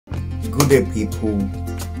there people,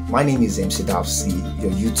 my name is MC Dapsy,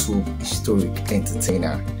 your YouTube historic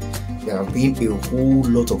entertainer. There have been a whole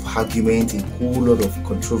lot of argument, a whole lot of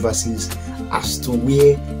controversies as to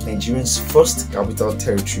where Nigeria's first capital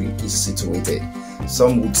territory is situated.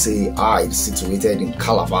 Some would say it's situated in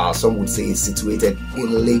Calabar, some would say it's situated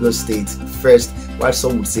in Lagos State first, while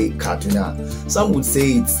some would say Kaduna, some would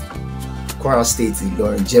say it's Kwara State in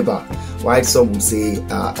Lokoja, while some would say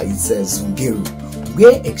it's Zungeru.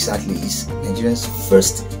 Where exactly is Nigeria's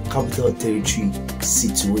first capital territory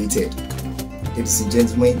situated? Ladies and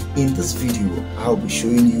gentlemen, in this video I'll be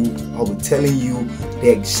showing you, I'll be telling you the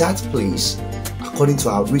exact place, according to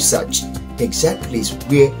our research, the exact place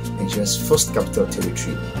where Nigeria's first capital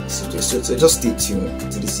territory is situated. So just stay tuned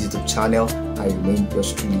to this YouTube channel. I remain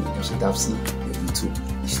yours truly, MC Dapsy, your YouTube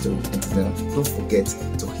historic entertainer. Don't forget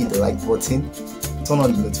to hit the like button, turn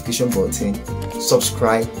on the notification button,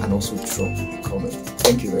 subscribe, and also drop a comment.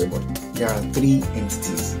 Thank you very much. There are three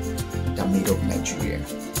entities that made up Nigeria: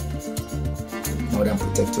 Northern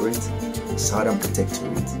Protectorate, Southern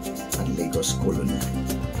Protectorate, and Lagos Colony.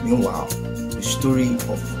 Meanwhile, the story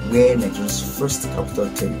of where Nigeria's first capital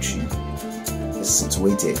territory is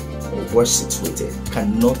situated or was situated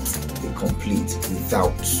cannot be complete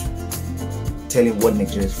without telling what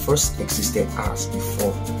Nigeria first existed as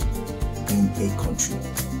before being a country.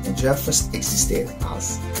 Nigeria first existed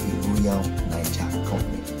as a Royal Niger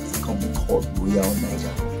Company. It's a company called Royal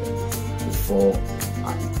Niger Company before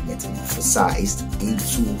metamorphosized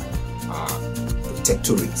into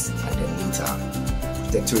protectorates, and then later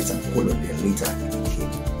protectorates and colony, and later became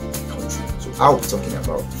a country. So I'll be talking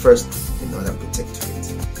about first the Northern Protectorate.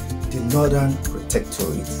 The Northern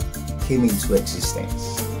Protectorate came into existence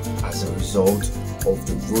as a result of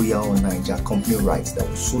the Royal Niger Company rights that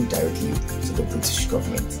were sold directly to the British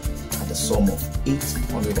government at the sum of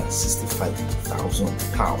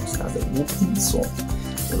 £865,000. That's the whopping sum.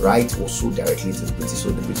 The right was sold directly to the British,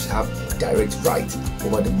 so the British have a direct right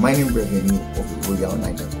over the mining revenue of the Royal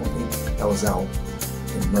Niger Company. That was how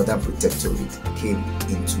the Northern Protectorate came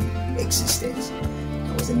into existence.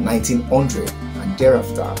 That was in 1900, and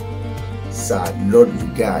thereafter, Sir Lord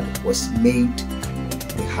Regard was made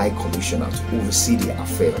the High Commissioner to oversee the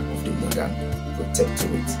affair of the Northern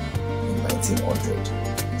Protectorate in 1900.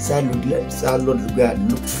 Sir Lord Regard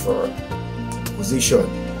looked for a position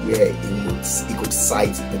where he could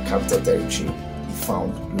cite the capital territory. He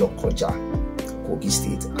found Lokoja, Kogi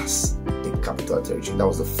State, as the capital territory. That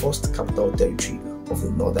was the first capital territory of the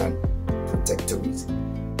Northern Protectorate.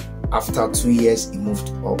 After 2 years, he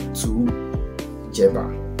moved up to Jeba.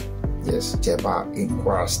 Yes, Jeba in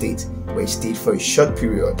Kwara State, where he stayed for a short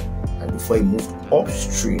period, and before he moved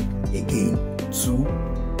upstream again to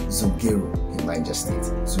Zungeru in Niger State.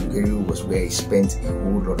 Zungeru was where he spent a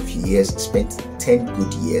whole lot of years. He spent 10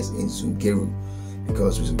 good years in Zungeru,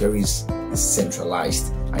 because Zungeru is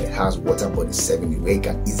centralized and it has water bodies 70 where you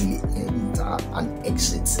can easily enter and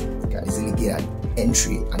exit. You can easily get an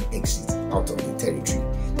entry and exit out of the territory.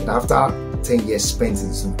 And after 10 years spent in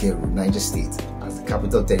Zungeru, Niger State, as the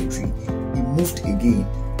capital territory, he moved again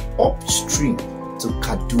upstream to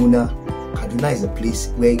Kaduna. Kaduna is a place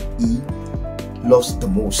where he loves the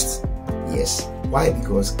most. Yes. Why?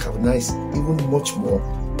 Because Kaduna is even much more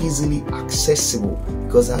easily accessible,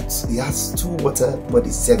 because it has two water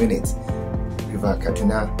bodies serving it: River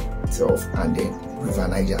Kaduna itself and then River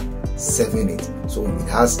Niger serving it. So it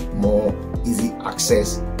has more easy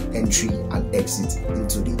access, entry and exit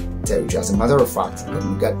into the territory. As a matter of fact,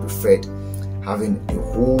 Lugard preferred having the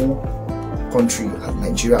whole country and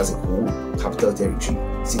Nigeria as a whole capital territory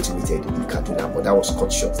situated in Kaduna, but that was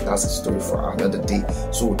cut short. That's a story for another day.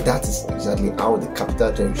 So that is exactly how the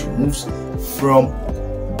capital territory moves from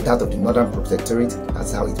that of the Northern Protectorate.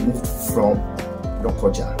 That's how it moved from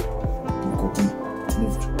Lokoja in Kogi. It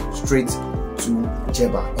moved straight to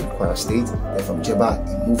Jeba in Kwara State. Then from Jeba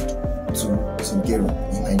it moved to Zungeru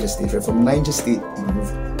in Niger State. Then from Niger State it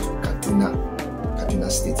moved to Kaduna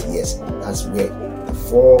State. Yes, that's where the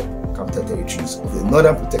four capital territories of the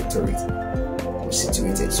Northern Protectorate were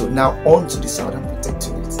situated. So now on to the Southern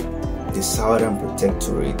Protectorate. The Southern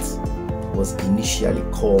Protectorate was initially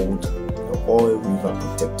called the Oil River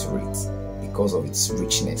Protectorate because of its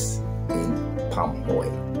richness in palm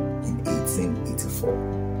oil in 1884.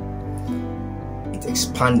 It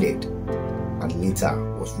expanded and later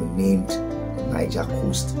was renamed the Niger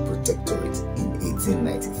Coast Protectorate in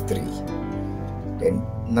 1893. Then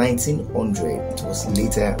 1900, it was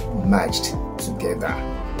later merged together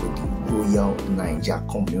with the Royal Niger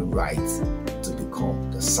Company rights to become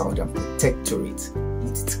the Southern Protectorate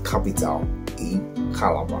with its capital in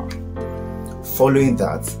Calabar. Following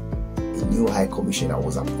that, a the new High Commissioner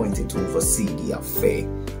was appointed to oversee the affair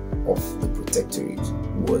of the Protectorate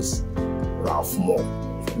was Ralph Moore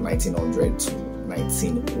from 1900 to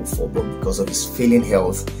 1904, but because of his failing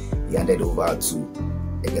health, he handed over to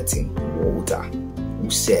Egerton Walter, who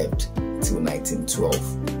served till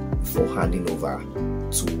 1912 before handing over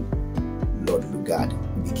to Lord Lugard,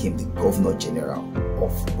 who became the Governor General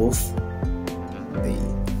of both the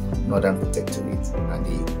Northern Protectorate and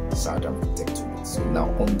the Southern Protectorate. So now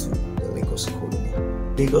on to the Lagos Colony.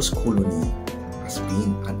 Lagos Colony has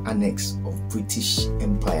been an annex of British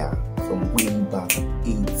Empire from way back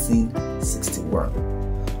 1861.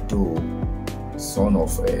 Though son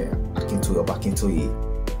of Akintoye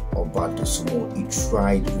Obadosumo, he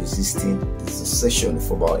tried resisting the secession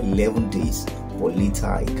for about 11 days, but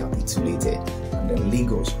later he capitulated, and then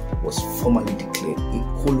Lagos was formally declared a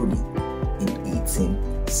colony in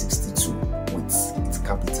 1862 with its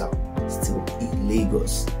capital still in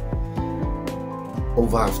Lagos.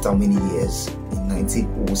 After many years, in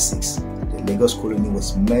 1906, the Lagos Colony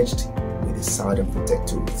was merged with the Southern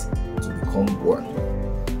Protectorate to become one,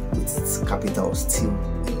 with its capital still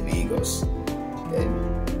in Lagos. Then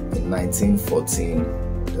in 1914,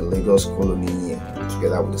 the Lagos Colony,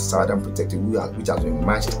 together with the Southern Protectorate, which has been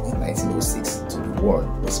merged in 1906 to be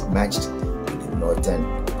one, was merged with the Northern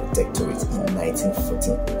Protectorate in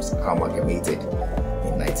 1914. It was amalgamated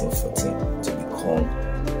in 1914 to become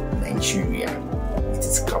Nigeria, with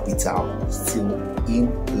its capital still in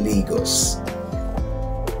Lagos.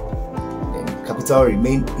 Then the capital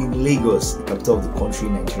remained in Lagos. The capital of the country,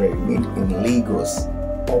 Nigeria, remained in Lagos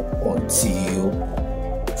up until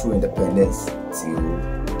through independence till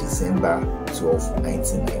December 12,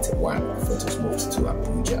 1991, before it was moved to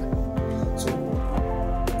Abuja. So,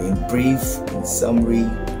 in brief, in summary,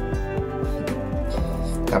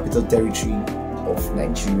 capital territory of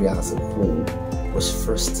Nigeria as a whole was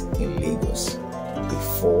first in Lagos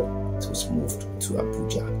before it was moved to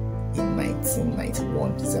Abuja in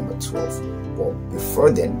 1991, December 12. But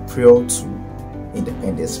before then, prior to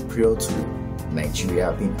independence, prior to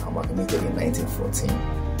Nigeria being amalgamated in 1914,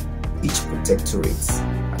 each protectorate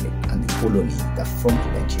and the colony that formed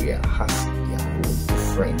Nigeria has their own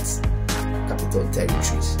different capital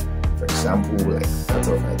territories. For example, like that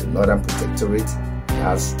of the Northern Protectorate, it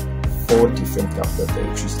has 4 different capital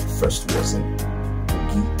territories. The first was in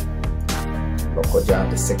Lokoja,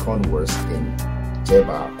 the second was in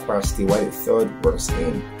Jeba, Kwara State, while the third was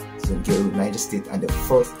in Zungeru, Niger State, and the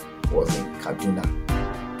fourth was in Kaduna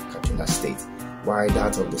State. While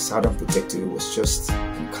that of the Southern Protectorate was just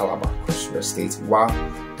in Calabar, Cross River State, while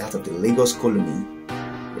that of the Lagos Colony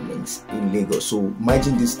remains in Lagos. So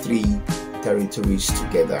merging these 3 territories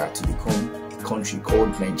together to become a country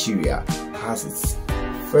called Nigeria has its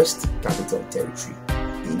first capital territory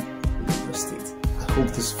in Lagos State. I hope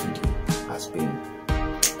this video has been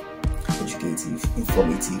educative,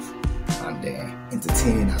 informative, and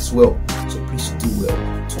entertaining as well. So please do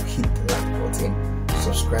well to hit the like button,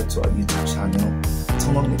 subscribe to our YouTube channel,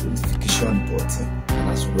 turn on the notification button, and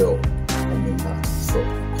as well remember to drop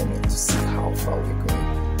a comment to see how far we're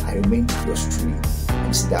going. I remain yours truly,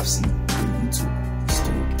 MC Dapsy, the YouTube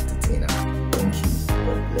historic entertainer. Thank you.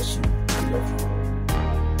 God bless you. I love you.